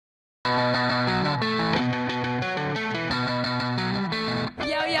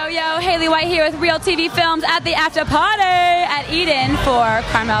Yo, Hayley White here with RealTVfilms at the after party at Eden for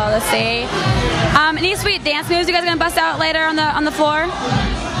Carmel, let's see. Any sweet dance moves you guys are gonna bust out later on the floor?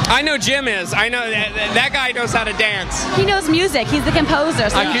 I know Jim is. I know that guy knows how to dance. He knows music. He's the composer.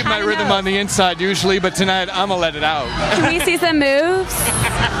 So I keep my rhythm on the inside usually, but tonight I'm gonna let it out. Can we see some moves?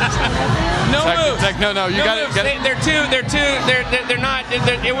 No moves. No. You got it. They're not.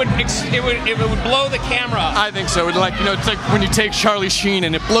 It would blow the camera. I think so. It's like when you take Charlie Sheen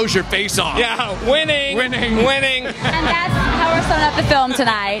and it blows your face off. Yeah, winning. And that's how we're starting up the film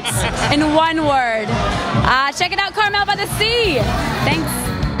tonight. In one word. Check it out, Carmel by the Sea. Thanks.